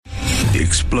The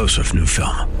explosive new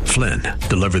film, Flynn,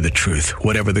 deliver the truth,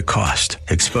 whatever the cost,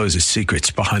 exposes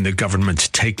secrets behind the government's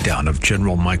takedown of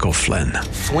General Michael Flynn.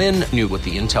 Flynn knew what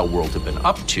the intel world had been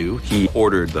up to. He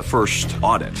ordered the first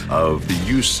audit of the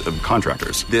use of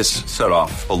contractors. This set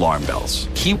off alarm bells.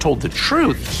 He told the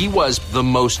truth. He was the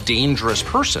most dangerous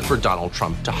person for Donald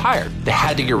Trump to hire. They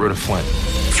had to get rid of Flynn.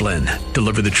 Flynn,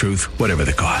 deliver the truth, whatever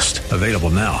the cost. Available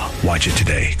now. Watch it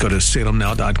today. Go to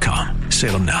salemnow.com.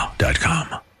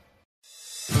 salemnow.com.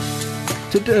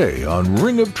 Today on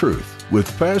Ring of Truth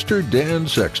with Pastor Dan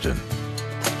Sexton.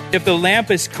 If the lamp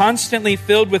is constantly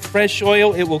filled with fresh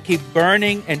oil, it will keep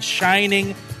burning and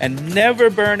shining and never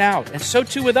burn out. And so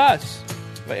too with us.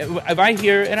 If I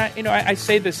hear, and I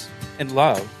say this in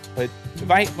love, but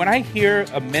when I hear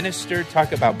a minister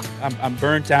talk about I'm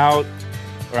burnt out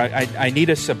or I need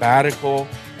a sabbatical,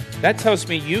 that tells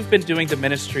me you've been doing the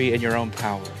ministry in your own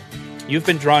power. You've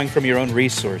been drawing from your own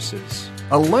resources.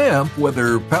 A lamp,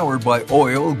 whether powered by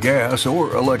oil, gas,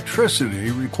 or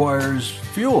electricity, requires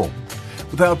fuel.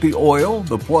 Without the oil,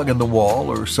 the plug in the wall,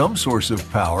 or some source of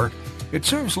power, it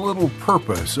serves little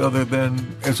purpose other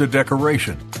than as a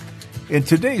decoration. In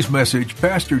today's message,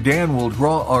 Pastor Dan will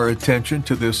draw our attention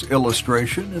to this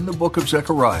illustration in the book of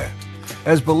Zechariah.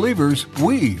 As believers,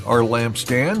 we are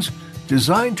lampstands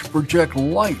designed to project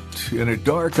light in a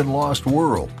dark and lost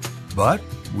world. But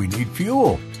we need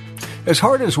fuel. As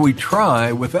hard as we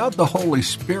try, without the Holy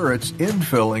Spirit's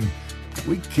infilling,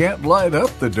 we can't light up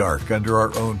the dark under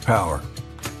our own power.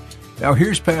 Now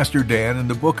here's Pastor Dan in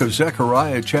the book of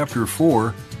Zechariah chapter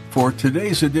 4 for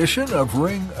today's edition of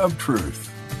Ring of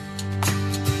Truth.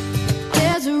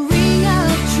 There's a ring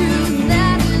of truth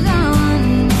that is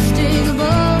unmistakable,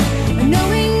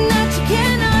 knowing that you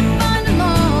cannot find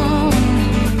alone.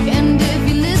 And if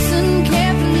you listen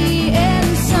carefully,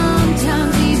 and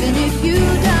sometimes even if you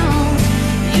don't,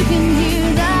 you can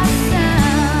hear that sound.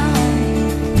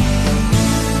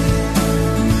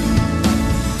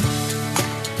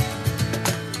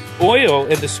 Oil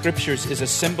in the scriptures is a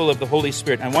symbol of the Holy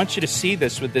Spirit. I want you to see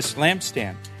this with this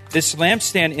lampstand. This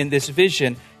lampstand in this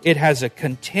vision, it has a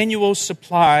continual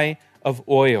supply of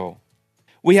oil.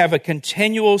 We have a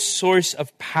continual source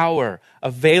of power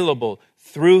available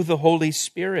through the Holy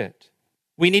Spirit.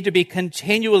 We need to be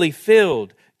continually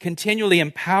filled, continually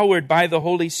empowered by the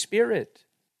Holy Spirit.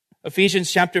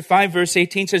 Ephesians chapter 5 verse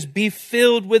 18 says, be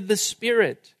filled with the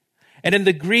Spirit. And in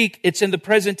the Greek, it's in the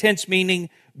present tense, meaning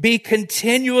be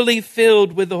continually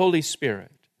filled with the Holy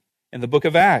Spirit. In the book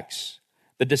of Acts,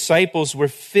 the disciples were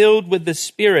filled with the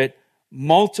Spirit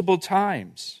multiple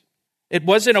times. It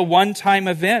wasn't a one-time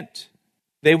event.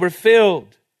 They were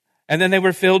filled, and then they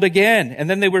were filled again, and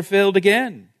then they were filled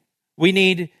again. We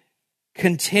need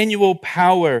continual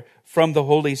power from the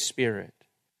Holy Spirit.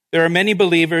 There are many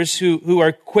believers who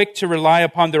are quick to rely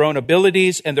upon their own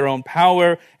abilities and their own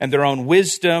power and their own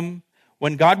wisdom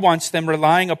when God wants them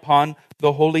relying upon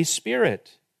the Holy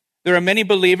Spirit. There are many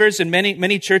believers in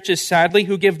many churches, sadly,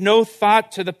 who give no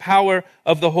thought to the power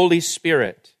of the Holy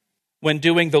Spirit when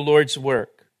doing the Lord's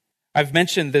work. I've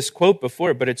mentioned this quote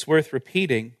before, but it's worth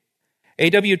repeating.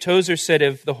 A.W. Tozer said,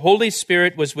 if the Holy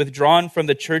Spirit was withdrawn from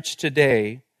the church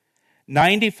today,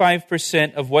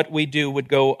 95% of what we do would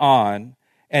go on,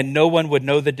 and no one would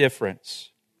know the difference.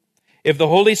 If the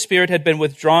Holy Spirit had been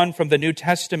withdrawn from the New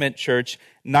Testament church,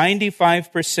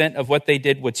 95% of what they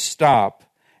did would stop,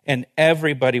 and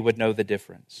everybody would know the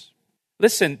difference.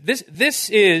 Listen, this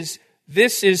is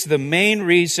the main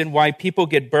reason why people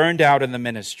get burned out in the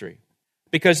ministry.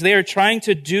 Because they are trying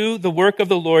to do the work of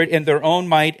the Lord in their own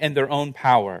might and their own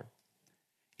power,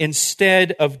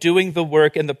 instead of doing the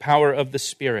work in the power of the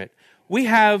Spirit. We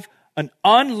have an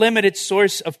unlimited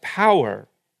source of power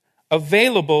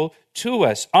available to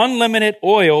us. Unlimited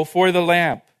oil for the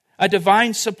lamp. A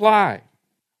divine supply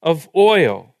of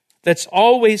oil that's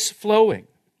always flowing.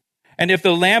 And if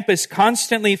the lamp is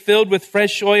constantly filled with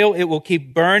fresh oil, it will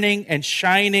keep burning and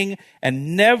shining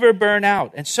and never burn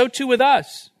out. And so too with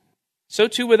us. So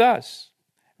too with us.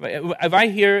 If I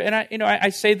hear, and I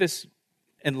say this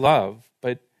in love,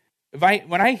 but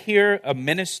when I hear a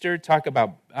minister talk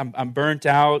about I'm burnt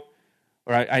out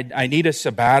or I need a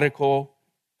sabbatical,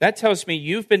 that tells me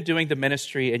you've been doing the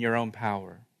ministry in your own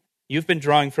power. You've been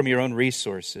drawing from your own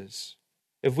resources.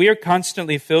 If we are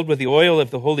constantly filled with the oil of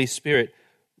the Holy Spirit,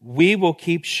 we will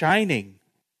keep shining.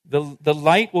 The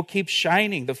light will keep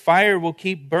shining. The fire will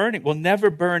keep burning. We'll never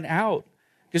burn out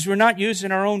because we're not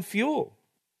using our own fuel.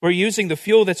 We're using the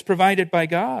fuel that's provided by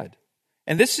God.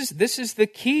 And this is the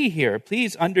key here.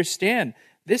 Please understand,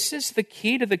 this is the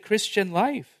key to the Christian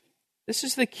life. This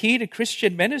is the key to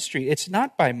Christian ministry. It's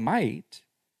not by might,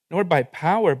 nor by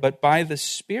power, but by the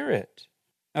Spirit.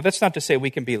 Now, that's not to say we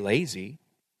can be lazy,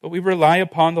 but we rely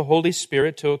upon the Holy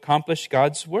Spirit to accomplish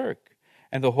God's work.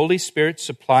 And the Holy Spirit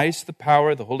supplies the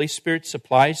power, the Holy Spirit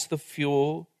supplies the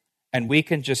fuel, and we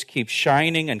can just keep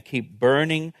shining and keep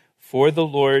burning for the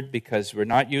Lord because we're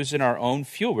not using our own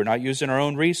fuel, we're not using our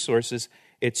own resources.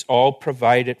 It's all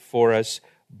provided for us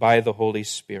by the Holy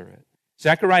Spirit.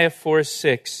 Zechariah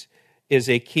 4:6 is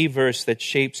a key verse that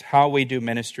shapes how we do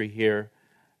ministry here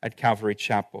at Calvary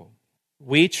Chapel.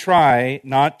 We try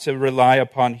not to rely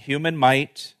upon human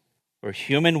might or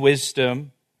human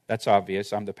wisdom. That's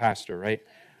obvious. I'm the pastor, right?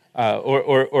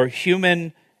 Or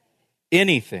human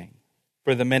anything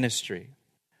for the ministry.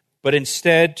 But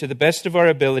instead, to the best of our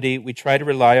ability, we try to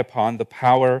rely upon the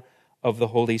power of the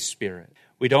Holy Spirit.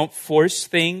 We don't force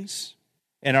things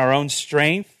in our own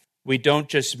strength. We don't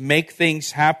just make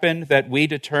things happen that we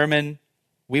determine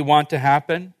we want to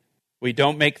happen. We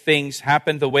don't make things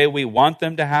happen the way we want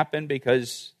them to happen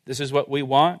because this is what we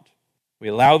want. We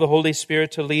allow the Holy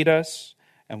Spirit to lead us,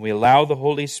 and we allow the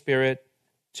Holy Spirit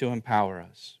to empower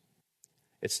us.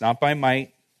 It's not by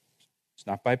might, it's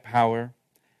not by power,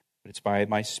 but it's by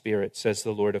my Spirit, says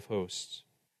the Lord of hosts.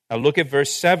 Now look at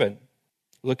verse 7.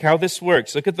 Look how this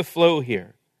works. Look at the flow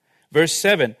here. Verse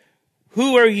 7,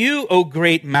 who are you, O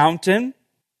great mountain?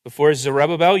 Before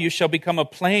Zerubbabel, you shall become a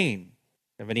plain.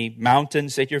 Have any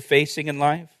mountains that you're facing in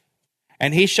life?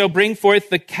 And he shall bring forth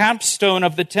the capstone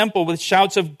of the temple with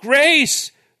shouts of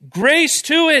grace, grace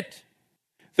to it.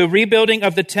 The rebuilding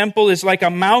of the temple is like a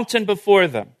mountain before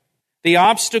them. The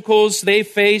obstacles they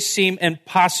face seem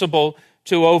impossible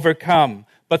to overcome,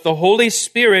 but the Holy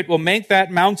Spirit will make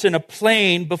that mountain a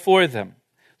plain before them.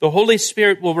 The Holy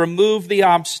Spirit will remove the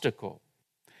obstacle.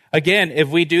 Again, if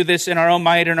we do this in our own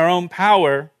might and our own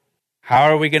power, how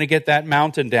are we going to get that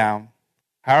mountain down?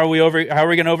 How are we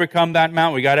going to overcome that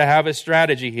mountain? We got to have a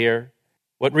strategy here.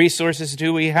 What resources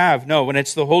do we have? No, when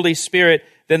it's the Holy Spirit,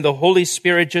 then the Holy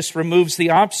Spirit just removes the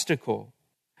obstacle.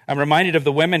 I'm reminded of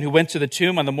the women who went to the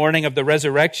tomb on the morning of the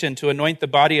resurrection to anoint the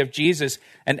body of Jesus.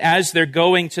 And as they're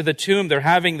going to the tomb, they're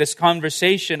having this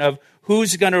conversation of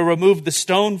who's going to remove the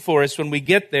stone for us when we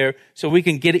get there so we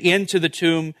can get into the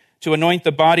tomb to anoint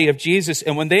the body of Jesus.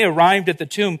 And when they arrived at the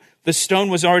tomb, the stone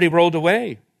was already rolled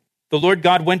away. The Lord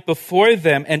God went before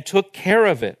them and took care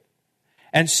of it.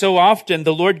 And so often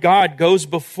the Lord God goes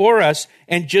before us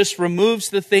and just removes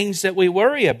the things that we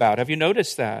worry about. Have you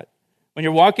noticed that? When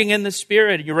you're walking in the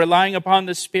Spirit, you're relying upon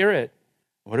the Spirit.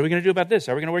 What are we going to do about this?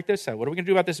 How are we going to work this out? What are we going to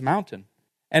do about this mountain?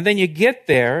 And then you get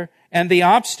there and the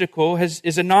obstacle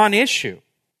is a non-issue.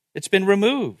 It's been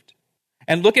removed.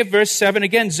 And look at verse 7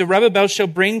 again. Zerubbabel shall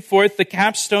bring forth the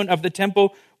capstone of the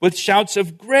temple with shouts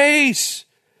of grace,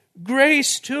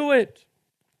 grace to it.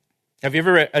 Have you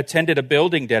ever attended a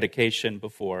building dedication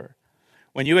before?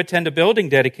 When you attend a building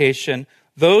dedication,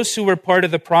 those who were part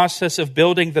of the process of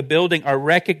building the building are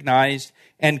recognized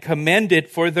and commended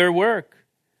for their work.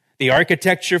 The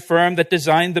architecture firm that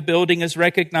designed the building is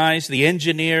recognized, the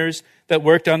engineers that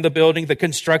worked on the building, the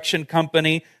construction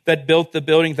company that built the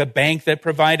building, the bank that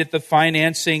provided the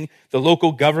financing, the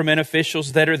local government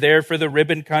officials that are there for the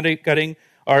ribbon cutting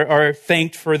are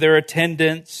thanked for their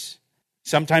attendance.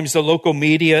 Sometimes the local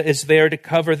media is there to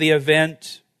cover the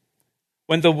event.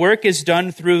 When the work is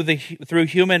done through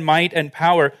human might and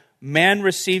power, man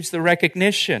receives the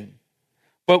recognition.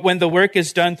 But when the work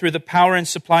is done through the power and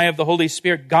supply of the Holy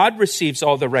Spirit, God receives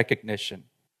all the recognition.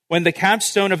 When the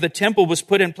capstone of the temple was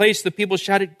put in place, the people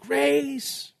shouted,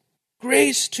 grace,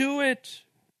 grace to it.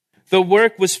 The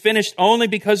work was finished only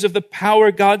because of the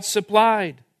power God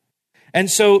supplied. And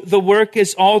so the work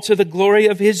is all to the glory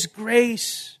of His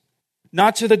grace,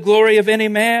 not to the glory of any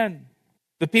man.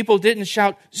 The people didn't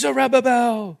shout,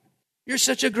 Zerubbabel, you're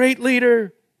such a great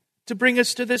leader to bring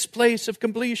us to this place of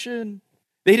completion.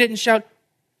 They didn't shout,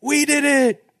 we did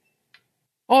it.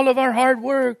 All of our hard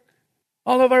work,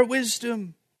 all of our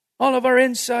wisdom, all of our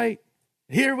insight.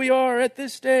 Here we are at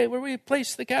this day where we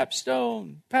place the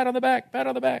capstone. Pat on the back, pat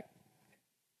on the back.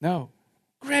 No.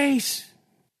 Grace.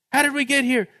 How did we get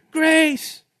here?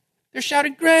 Grace. They're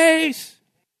shouting grace.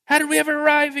 How did we ever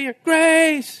arrive here?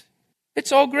 Grace.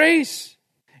 It's all grace.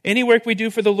 Any work we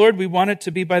do for the Lord, we want it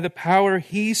to be by the power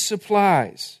He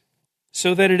supplies,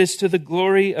 so that it is to the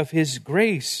glory of His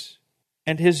grace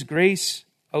and His grace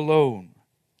alone.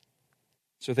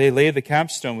 So they lay the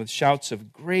capstone with shouts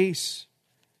of grace,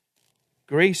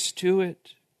 grace to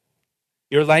it.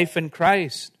 Your life in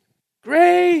Christ,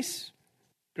 grace,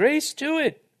 grace to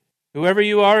it. Whoever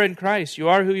you are in Christ, you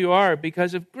are who you are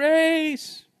because of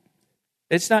grace.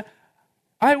 It's not,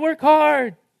 I work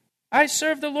hard. I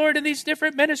serve the Lord in these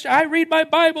different ministries. I read my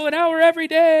Bible an hour every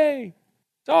day.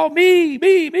 It's all me,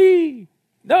 me, me.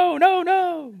 No, no,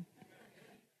 no.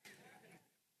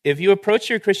 If you approach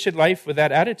your Christian life with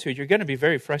that attitude, you're going to be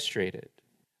very frustrated.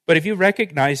 But if you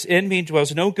recognize in me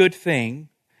dwells no good thing,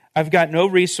 I've got no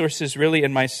resources really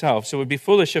in myself, so it would be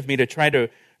foolish of me to try to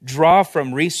draw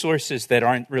from resources that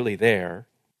aren't really there.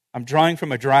 I'm drawing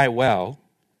from a dry well,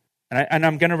 and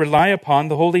I'm going to rely upon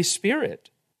the Holy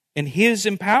Spirit and His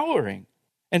empowering.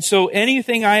 And so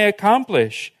anything I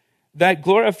accomplish that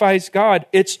glorifies God,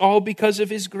 it's all because of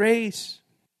His grace,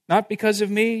 not because of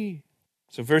me.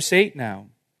 So verse 8 now.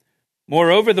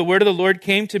 Moreover, the word of the Lord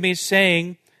came to me,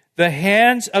 saying, the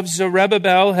hands of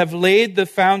Zerubbabel have laid the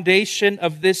foundation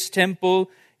of this temple.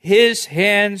 His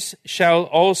hands shall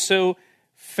also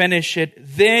finish it.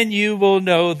 Then you will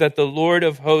know that the Lord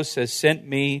of hosts has sent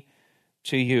me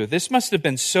to you. This must have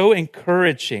been so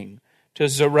encouraging to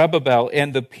Zerubbabel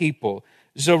and the people.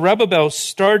 Zerubbabel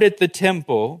started the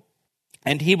temple,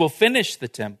 and he will finish the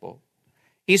temple.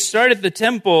 He started the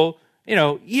temple,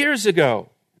 years ago.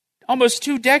 Almost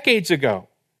 2 decades ago,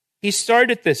 he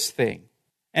started this thing.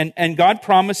 And God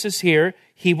promises here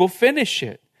He will finish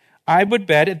it. I would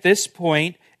bet at this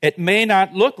point, it may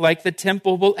not look like the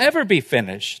temple will ever be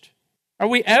finished. Are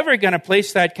we ever going to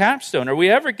place that capstone? Are we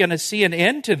ever going to see an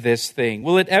end to this thing?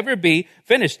 Will it ever be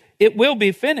finished? It will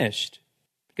be finished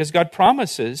because God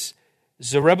promises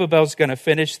Zerubbabel's going to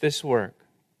finish this work.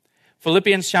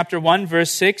 Philippians chapter 1,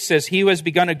 verse 6 says, He who has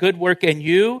begun a good work in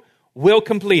you will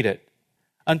complete it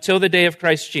until the day of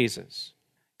Christ Jesus.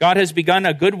 God has begun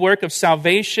a good work of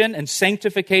salvation and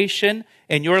sanctification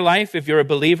in your life if you're a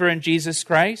believer in Jesus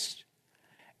Christ,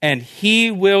 and He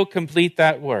will complete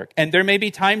that work. And there may be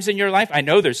times in your life, I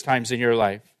know there's times in your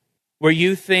life, where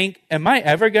you think, am I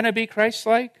ever going to be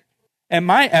Christ-like? Am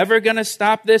I ever going to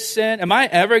stop this sin? Am I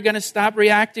ever going to stop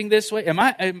reacting this way? Am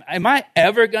I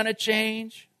ever going to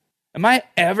change? Am I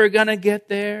ever going to get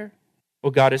there?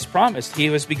 Well, God has promised He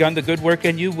who has begun the good work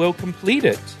in you will complete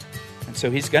it. And so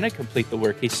He's going to complete the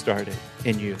work He started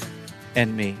in you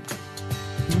and me.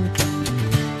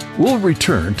 We'll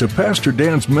return to Pastor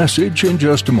Dan's message in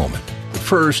just a moment.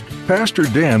 First, Pastor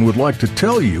Dan would like to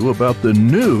tell you about the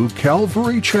new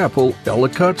Calvary Chapel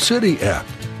Ellicott City app.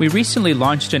 We recently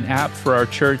launched an app for our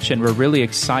church, and we're really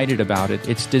excited about it.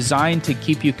 It's designed to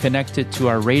keep you connected to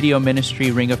our radio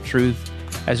ministry, Ring of Truth,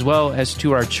 as well as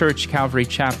to our church, Calvary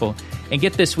Chapel. And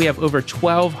get this, we have over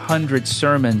 1,200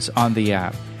 sermons on the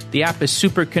app. The app is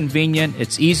super convenient,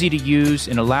 it's easy to use,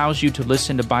 and allows you to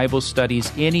listen to Bible studies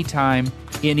anytime,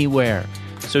 anywhere.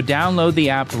 So download the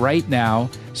app right now,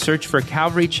 search for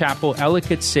Calvary Chapel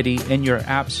Ellicott City in your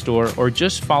app store, or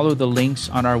just follow the links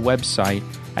on our website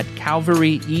at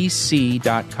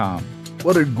calvaryec.com.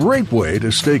 What a great way to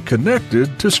stay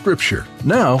connected to Scripture.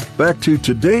 Now, back to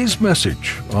today's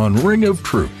message on Ring of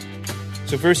Truth.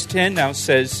 So verse 10 now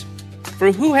says,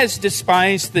 For who has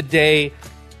despised the day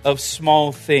of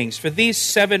small things? For these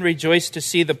 7 rejoice to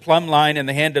see the plumb line in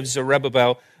the hand of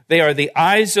Zerubbabel. They are the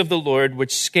eyes of the Lord,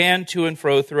 which scan to and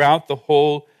fro throughout the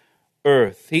whole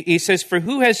earth. He says, for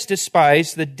who has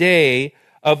despised the day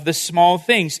of the small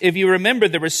things? If you remember,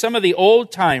 there were some of the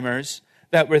old-timers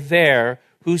that were there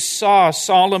who saw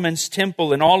Solomon's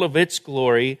temple in all of its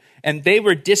glory, and they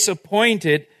were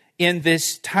disappointed in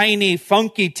this tiny,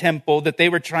 funky temple that they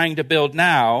were trying to build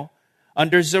now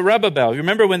under Zerubbabel.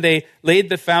 Remember when they laid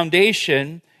the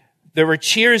foundation, there were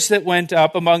cheers that went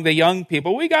up among the young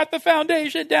people. We got the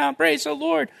foundation down, praise the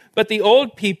Lord. But the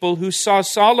old people who saw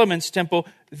Solomon's temple,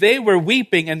 they were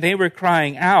weeping and they were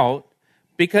crying out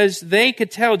because they could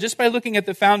tell just by looking at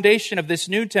the foundation of this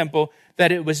new temple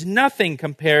that it was nothing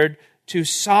compared to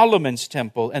Solomon's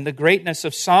temple and the greatness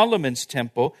of Solomon's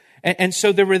temple. And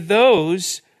so there were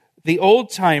those, the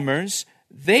old-timers,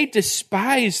 they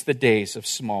despised the days of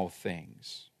small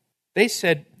things. They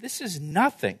said, this is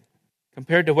nothing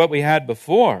compared to what we had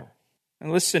before.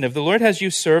 And listen, if the Lord has you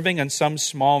serving in some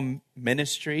small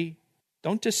ministry,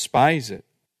 don't despise it.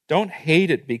 Don't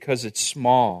hate it because it's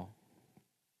small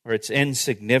or it's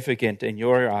insignificant in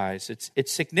your eyes.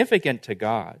 It's significant to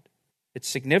God. It's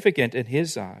significant in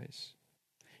His eyes.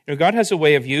 You know, God has a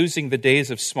way of using the days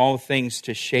of small things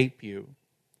to shape you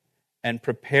and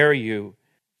prepare you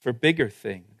for bigger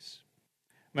things.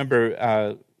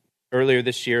 Remember earlier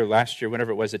this year, last year,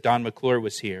 whenever it was, that Don McClure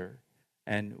was here,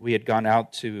 and we had gone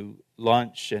out to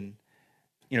lunch, and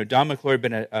Don McClure had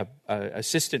been an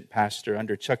assistant pastor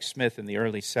under Chuck Smith in the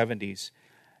early 70s,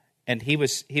 and he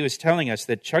was telling us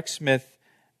that Chuck Smith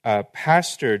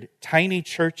pastored tiny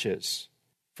churches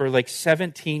for like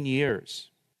 17 years.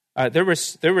 There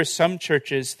were some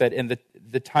churches that in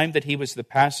the time that he was the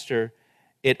pastor,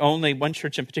 one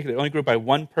church in particular, it only grew by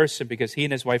one person because he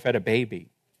and his wife had a baby.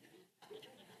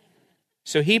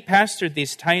 So he pastored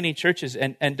these tiny churches,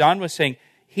 and Don was saying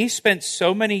he spent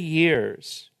so many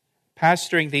years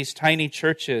pastoring these tiny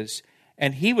churches,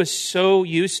 and he was so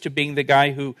used to being the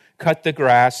guy who cut the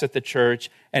grass at the church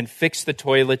and fixed the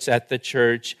toilets at the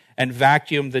church and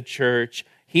vacuumed the church.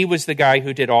 He was the guy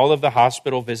who did all of the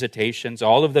hospital visitations,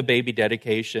 all of the baby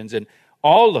dedications, and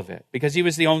all of it, because he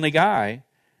was the only guy.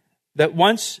 That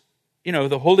once,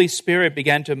 the Holy Spirit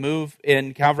began to move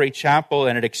in Calvary Chapel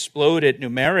and it exploded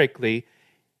numerically,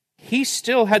 he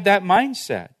still had that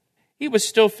mindset. He was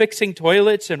still fixing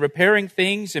toilets and repairing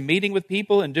things and meeting with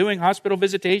people and doing hospital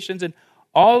visitations and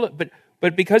all.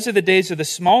 But because of the days of the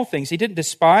small things, he didn't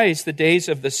despise the days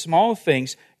of the small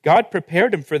things. God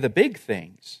prepared him for the big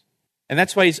things. And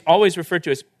that's why he's always referred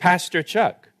to as Pastor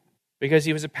Chuck, because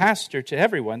he was a pastor to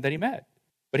everyone that he met.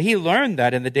 But he learned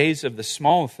that in the days of the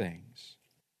small things.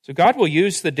 So God will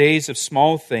use the days of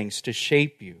small things to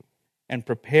shape you and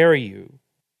prepare you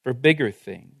for bigger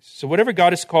things. So whatever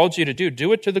God has called you to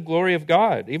do it to the glory of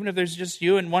God. Even if there's just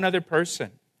you and one other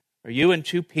person, or you and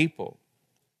two people,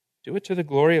 do it to the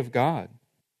glory of God.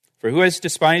 For who has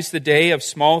despised the day of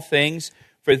small things?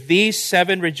 For these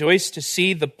 7 rejoice to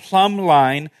see the plumb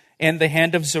line in the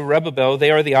hand of Zerubbabel.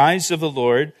 They are the eyes of the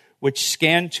Lord, which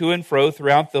scan to and fro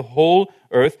throughout the whole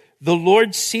earth. The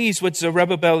Lord sees what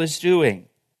Zerubbabel is doing,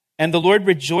 and the Lord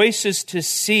rejoices to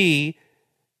see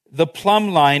the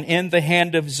plumb line in the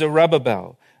hand of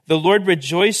Zerubbabel. The Lord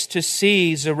rejoiced to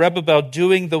see Zerubbabel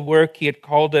doing the work he had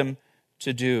called him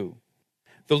to do.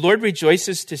 The Lord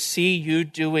rejoices to see you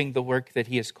doing the work that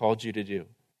he has called you to do,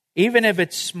 even if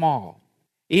it's small,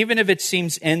 even if it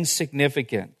seems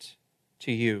insignificant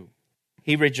to you.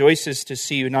 He rejoices to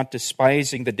see you not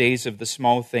despising the days of the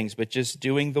small things, but just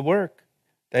doing the work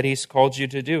that he's called you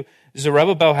to do.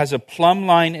 Zerubbabel has a plumb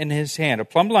line in his hand. A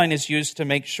plumb line is used to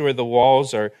make sure the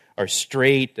walls are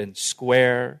straight and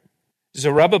square.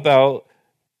 Zerubbabel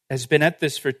has been at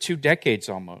this for 2 decades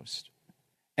almost.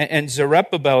 And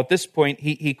Zerubbabel, at this point,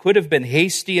 he could have been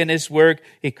hasty in his work.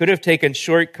 He could have taken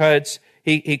shortcuts.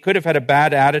 He could have had a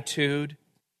bad attitude.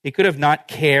 He could have not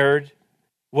cared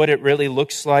what it really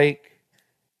looks like.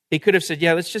 He could have said,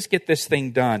 yeah, let's just get this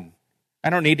thing done. I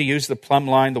don't need to use the plumb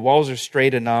line. The walls are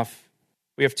straight enough.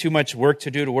 We have too much work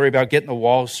to do to worry about getting the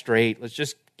walls straight. Let's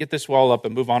just get this wall up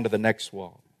and move on to the next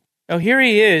wall. Now, here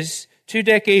he is, 2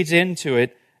 decades into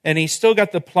it, and he's still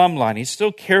got the plumb line. He's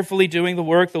still carefully doing the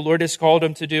work the Lord has called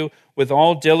him to do with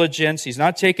all diligence. He's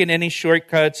not taking any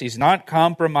shortcuts. He's not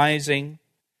compromising.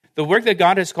 The work that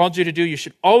God has called you to do, you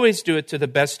should always do it to the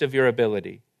best of your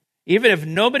ability. Even if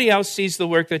nobody else sees the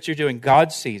work that you're doing,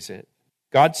 God sees it.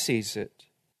 God sees it.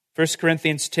 1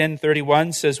 Corinthians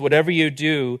 10:31 says, whatever you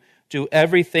do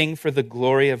everything for the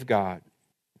glory of God.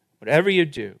 Whatever you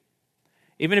do,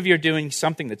 even if you're doing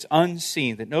something that's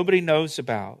unseen, that nobody knows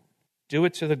about, do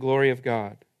it to the glory of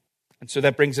God. And so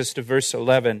that brings us to verse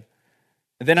 11.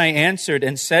 And then I answered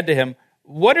and said to him,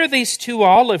 what are these 2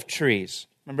 olive trees?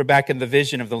 Remember back in the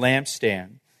vision of the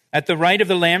lampstand. At the right of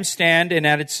the lampstand and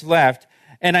at its left.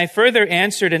 And I further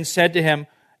answered and said to him,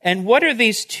 and what are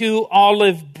these 2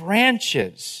 olive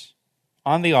branches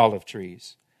on the olive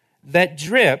trees that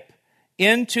drip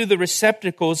into the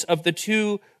receptacles of the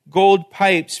 2 gold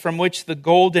pipes from which the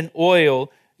golden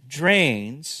oil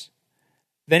drains?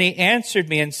 Then he answered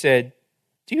me and said,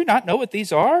 do you not know what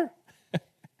these are?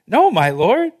 No, my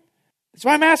Lord. That's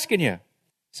why I'm asking you.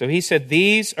 So he said,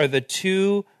 these are the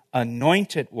 2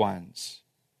 anointed ones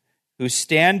who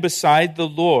stand beside the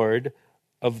Lord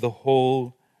of the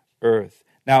whole earth.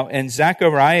 Now, in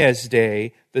Zechariah's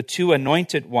day, the 2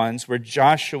 anointed ones were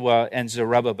Joshua and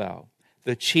Zerubbabel,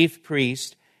 the chief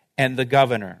priest and the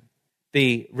governor,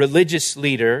 the religious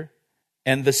leader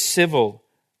and the civil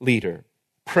leader.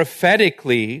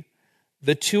 Prophetically,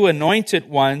 the 2 anointed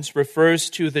ones refers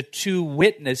to the 2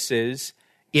 witnesses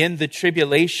in the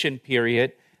tribulation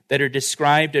period that are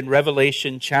described in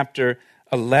Revelation chapter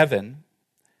 11.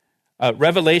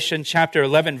 Revelation chapter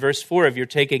 11, verse 4, if you're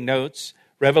taking notes,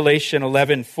 Revelation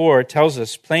 11:4 tells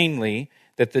us plainly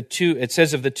that it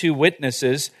says of the 2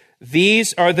 witnesses,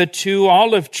 these are the 2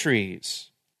 olive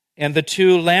trees and the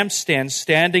 2 lampstands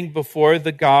standing before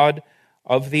the God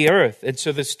of the earth. And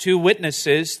so there's 2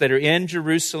 witnesses that are in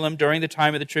Jerusalem during the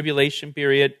time of the tribulation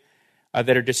period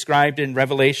that are described in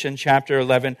Revelation chapter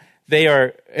 11. They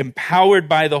are empowered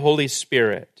by the Holy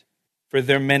Spirit for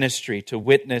their ministry to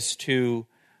witness to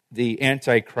the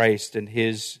Antichrist and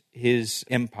his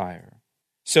empire.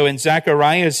 So in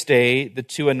Zechariah's day, the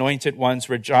 2 anointed ones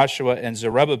were Joshua and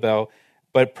Zerubbabel,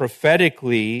 but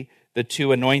prophetically, the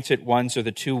 2 anointed ones are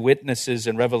the 2 witnesses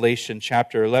in Revelation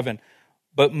chapter 11.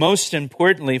 But most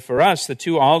importantly for us, the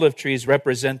two olive trees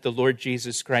represent the Lord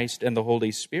Jesus Christ and the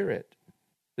Holy Spirit,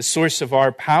 the source of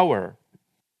our power,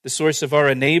 the source of our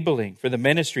enabling for the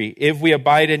ministry. If we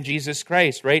abide in Jesus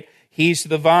Christ, right? He's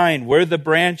the vine, we're the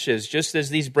branches, just as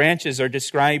these branches are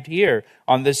described here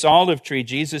on this olive tree.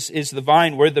 Jesus is the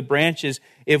vine, we're the branches.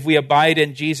 If we abide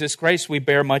in Jesus Christ, we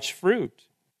bear much fruit.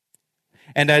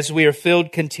 And as we are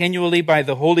filled continually by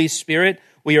the Holy Spirit,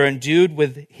 we are endued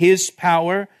with His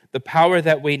power, the power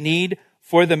that we need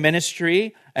for the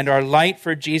ministry, and our light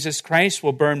for Jesus Christ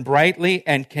will burn brightly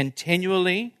and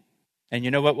continually. And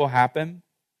you know what will happen?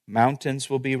 Mountains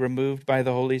will be removed by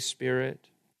the Holy Spirit.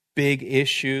 Big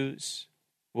issues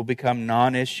will become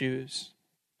non-issues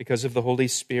because of the Holy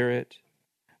Spirit.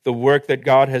 The work that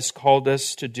God has called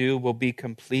us to do will be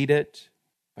completed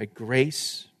by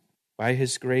grace, by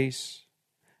His grace,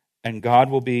 and God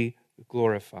will be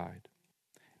glorified.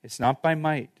 It's not by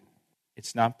might.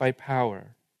 It's not by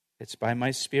power. It's by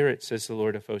my Spirit, says the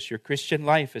Lord of hosts. Your Christian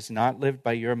life is not lived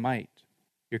by your might.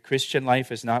 Your Christian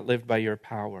life is not lived by your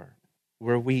power.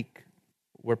 We're weak.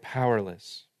 We're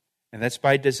powerless. And that's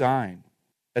by design.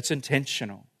 That's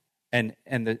intentional. And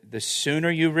the sooner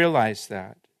you realize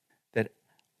that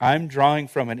I'm drawing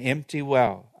from an empty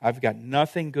well. I've got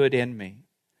nothing good in me.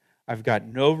 I've got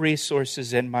no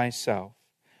resources in myself.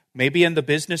 Maybe in the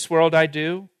business world I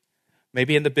do.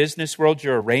 Maybe in the business world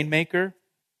you're a rainmaker.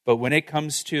 But when it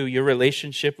comes to your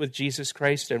relationship with Jesus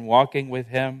Christ and walking with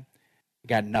Him, you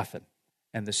got nothing.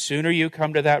 And the sooner you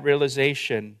come to that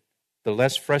realization, the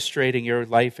less frustrating your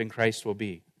life in Christ will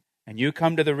be. And you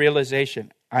come to the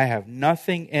realization, I have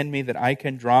nothing in me that I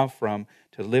can draw from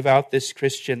to live out this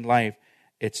Christian life.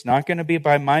 It's not going to be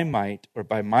by my might or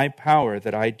by my power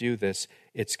that I do this.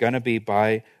 It's going to be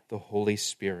by the Holy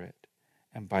Spirit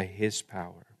and by His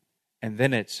power. And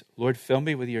then it's, Lord, fill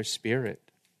me with your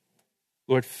Spirit.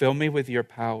 Lord, fill me with your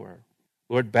power.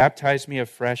 Lord, baptize me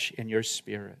afresh in your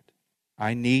Spirit.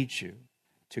 I need you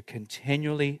to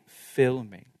continually fill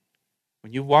me.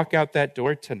 When you walk out that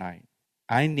door tonight,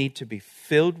 I need to be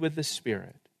filled with the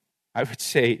Spirit. I would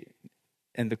say,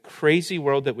 in the crazy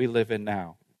world that we live in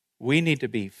now, we need to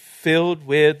be filled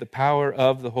with the power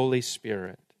of the Holy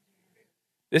Spirit.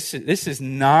 This is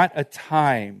not a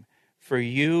time for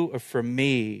you or for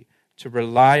me to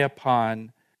rely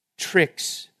upon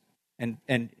tricks and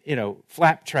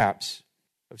flap traps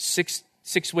of six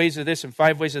ways of this and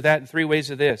 5 ways of that and 3 ways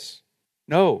of this.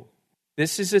 No,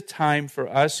 this is a time for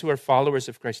us who are followers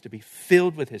of Christ to be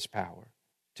filled with His power,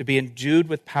 to be endued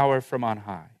with power from on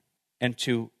high, and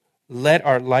to let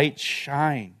our light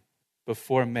shine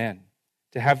before men,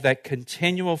 to have that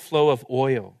continual flow of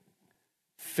oil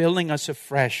filling us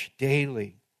afresh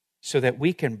daily so that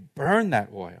we can burn that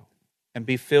oil and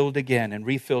be filled again and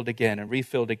refilled again and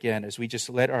refilled again as we just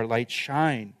let our light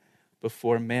shine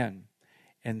before men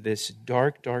in this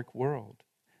dark, dark world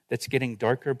that's getting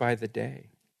darker by the day.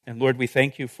 And Lord, we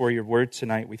thank you for your word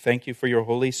tonight. We thank you for your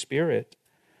Holy Spirit.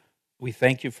 We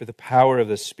thank you for the power of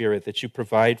the Spirit that you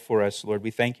provide for us, Lord. We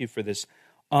thank you for this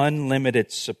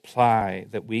unlimited supply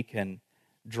that we can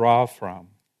draw from.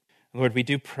 Lord, we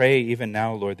do pray even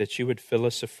now, Lord, that you would fill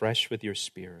us afresh with your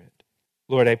Spirit.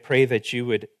 Lord, I pray that you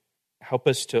would help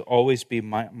us to always be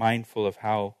mindful of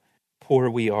how poor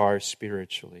we are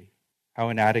spiritually, how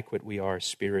inadequate we are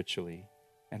spiritually,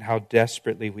 and how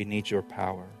desperately we need your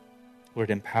power. Lord,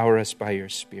 empower us by your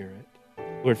Spirit.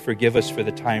 Lord, forgive us for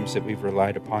the times that we've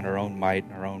relied upon our own might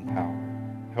and our own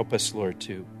power. Help us, Lord,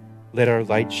 to let our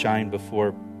light shine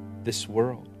before this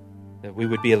world, that we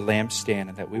would be a lampstand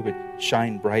and that we would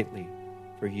shine brightly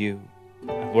for you.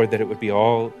 And Lord, that it would be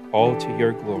all to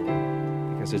your glory,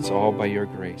 because it's all by your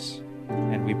grace.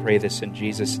 And we pray this in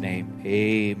Jesus' name.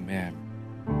 Amen.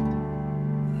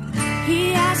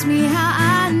 He asked me how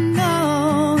I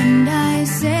know, and I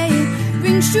say it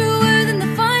rings truer than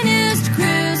the finest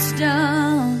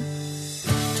crystal.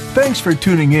 Thanks for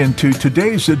tuning in to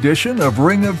today's edition of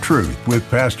Ring of Truth with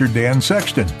Pastor Dan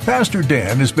Sexton. Pastor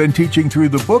Dan has been teaching through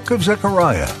the book of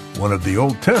Zechariah, one of the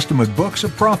Old Testament books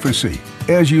of prophecy.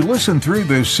 As you listen through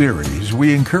this series,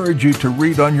 we encourage you to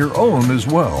read on your own as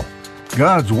well.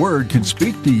 God's Word can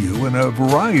speak to you in a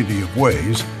variety of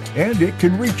ways, and it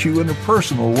can reach you in a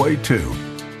personal way too.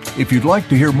 If you'd like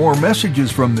to hear more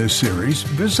messages from this series,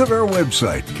 visit our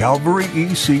website,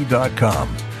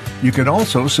 calvaryec.com. You can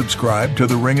also subscribe to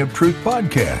the Ring of Truth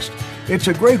podcast. It's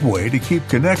a great way to keep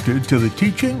connected to the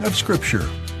teaching of Scripture.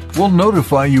 We'll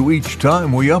notify you each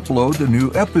time we upload a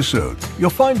new episode. You'll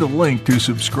find a link to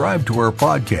subscribe to our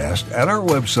podcast at our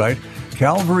website,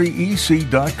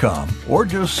 calvaryec.com, or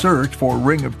just search for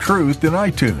Ring of Truth in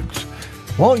iTunes.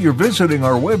 While you're visiting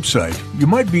our website, you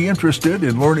might be interested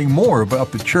in learning more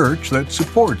about the church that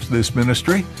supports this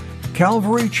ministry,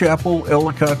 Calvary Chapel,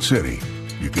 Ellicott City.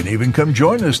 You can even come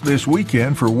join us this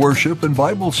weekend for worship and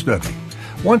Bible study.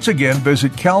 Once again,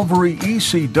 visit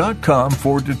calvaryec.com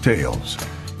for details.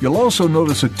 You'll also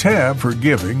notice a tab for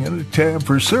giving and a tab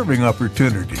for serving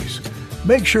opportunities.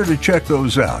 Make sure to check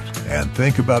those out and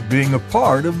think about being a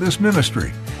part of this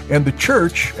ministry and the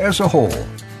church as a whole.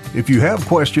 If you have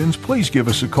questions, please give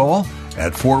us a call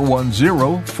at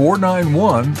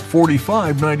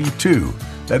 410-491-4592.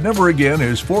 That number again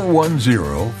is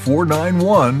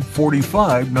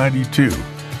 410-491-4592.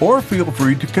 Or feel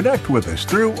free to connect with us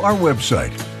through our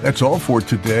website. That's all for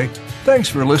today. Thanks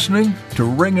for listening to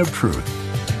Ring of Truth.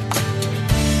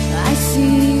 I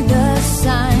see the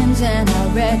signs and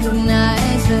I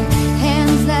recognize the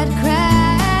hands that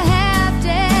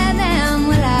crafted them.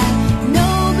 Well, I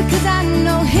know because I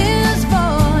know His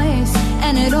voice,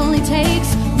 and it only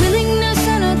takes willingness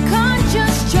and a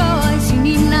conscious choice. You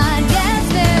need not guess,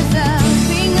 there's a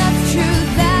ring of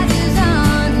truth that is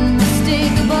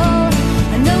unmistakable,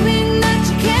 knowing that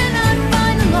you cannot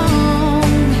find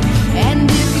alone. And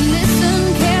if you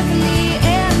listen carefully,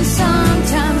 and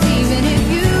sometimes even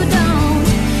if you don't,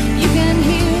 you can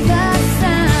hear that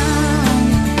sound.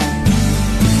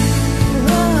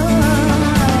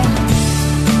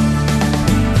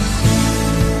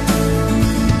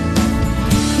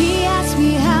 He asked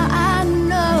me how I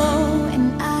know,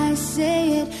 and I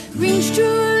say it rings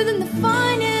truer than the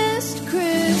finest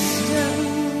crystal.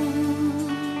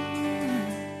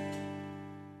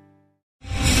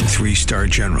 3-star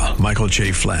General Michael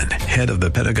J. Flynn, head of the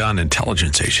Pentagon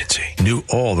Intelligence Agency, knew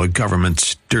all the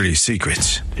government's dirty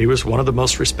secrets. He was one of the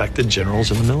most respected generals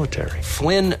in the military.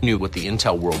 Flynn knew what the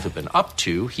intel world had been up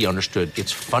to. He understood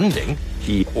its funding.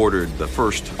 He ordered the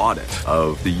first audit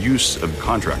of the use of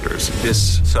contractors.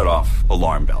 This set off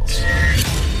alarm bells.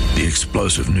 The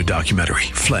explosive new documentary,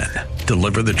 Flynn,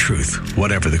 Deliver the Truth,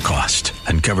 Whatever the Cost,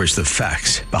 uncovers the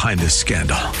facts behind this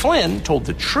scandal. Flynn told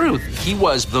the truth. He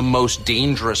was the most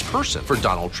dangerous person for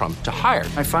Donald Trump to hire.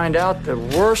 I find out the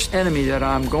worst enemy that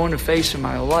I'm going to face in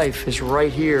my life is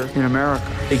right here in America.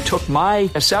 They took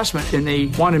my assessment and they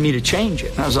wanted me to change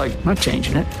it. And I was like, I'm not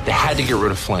changing it. They had to get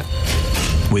rid of Flynn.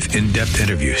 With in-depth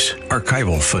interviews,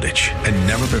 archival footage, and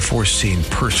never-before-seen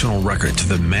personal records of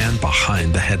the man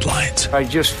behind the headlines. I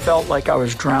just felt like I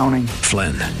was drowning.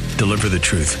 Flynn, Deliver the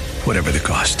Truth, Whatever the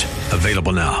Cost.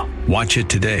 Available now. Watch it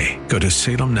today. Go to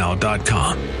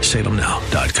salemnow.com.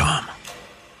 salemnow.com.